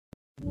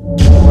The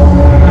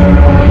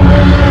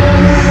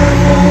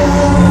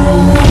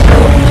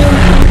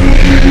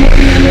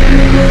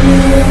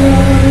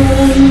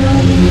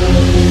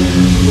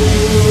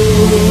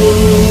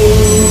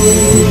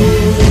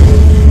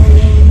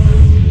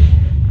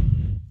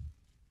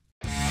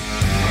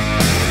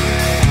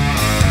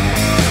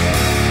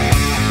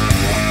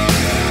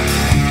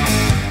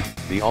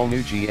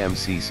all-new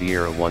GMC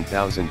Sierra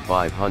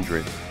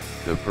 1500,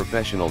 the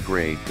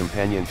professional-grade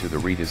companion to the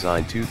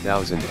redesigned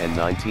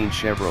 2019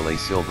 Chevrolet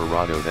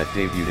Silverado that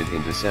debuted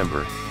in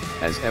December,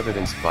 as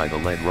evidenced by the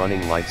LED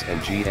running lights and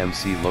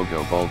GMC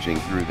logo bulging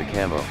through the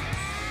camo.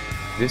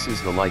 This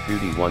is the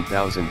light-duty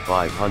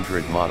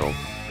 1500 model.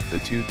 The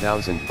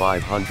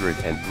 2500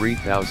 and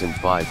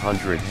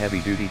 3500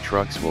 heavy-duty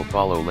trucks will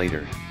follow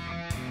later.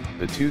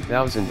 The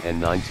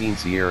 2019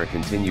 Sierra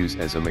continues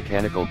as a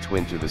mechanical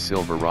twin to the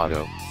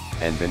Silverado,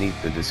 and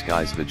beneath the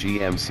disguise the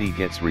GMC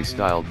gets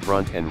restyled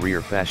front and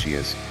rear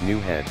fascias, new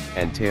head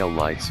and tail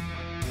lights,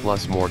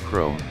 plus more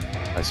chrome,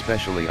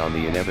 especially on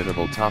the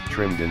inevitable top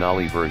trim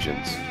Denali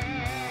versions.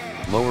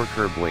 Lower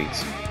curb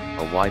weights,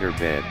 a wider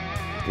bed,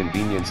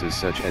 conveniences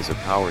such as a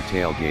power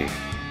tailgate,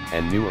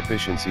 and new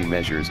efficiency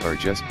measures are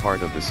just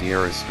part of the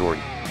Sierra's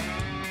story.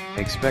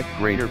 Expect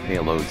greater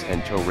payloads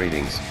and tow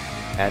ratings,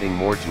 adding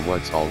more to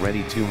what's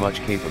already too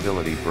much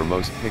capability for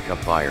most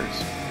pickup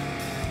buyers.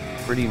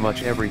 Pretty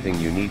much everything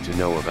you need to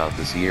know about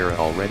the Sierra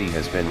already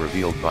has been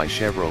revealed by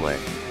Chevrolet.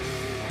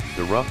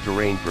 The rough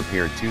terrain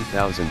prepared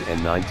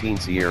 2019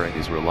 Sierra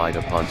is relied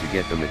upon to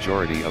get the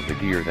majority of the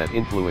gear that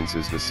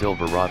influences the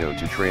Silverado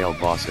to Trail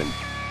Boston,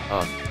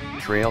 a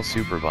trail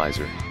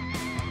supervisor.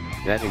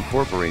 That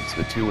incorporates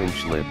the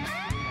 2-inch lift,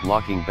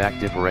 locking back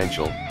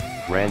differential,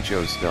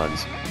 Rancho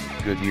studs,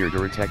 Goodyear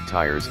Duratec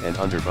tires and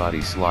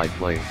underbody slide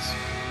plates.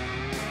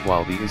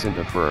 While the isn't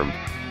affirmed,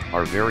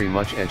 our very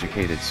much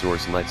educated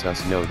source lets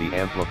us know the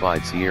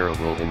amplified Sierra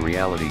will in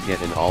reality get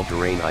an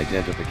all-terrain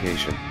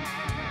identification.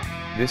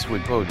 This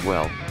would bode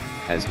well,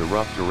 as the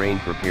rough terrain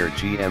prepared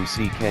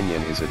GMC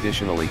Canyon is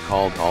additionally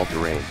called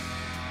all-terrain.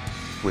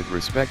 With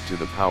respect to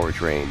the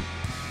powertrain,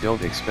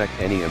 don't expect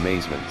any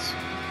amazements.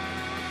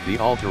 The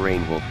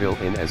all-terrain will fill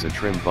in as a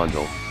trim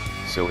bundle,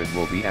 so it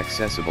will be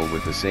accessible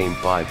with the same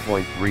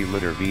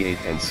 5.3-liter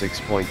V8 and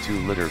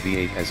 6.2-liter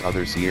V8 as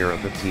other Sierra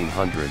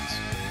 1500s.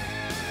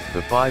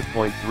 The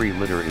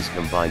 5.3-liter is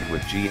combined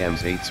with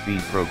GM's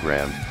 8-speed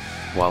program,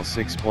 while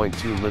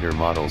 6.2-liter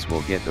models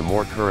will get the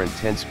more current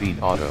 10-speed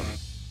auto.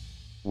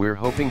 We're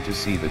hoping to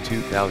see the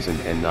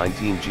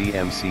 2019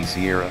 GMC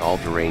Sierra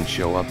all-terrain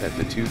show up at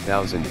the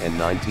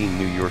 2019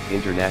 New York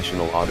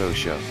International Auto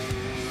Show.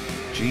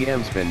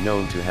 GM's been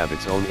known to have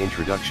its own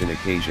introduction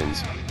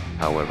occasions,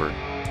 however,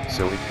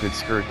 so it could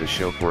skirt the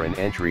show for an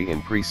entry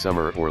in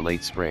pre-summer or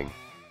late spring.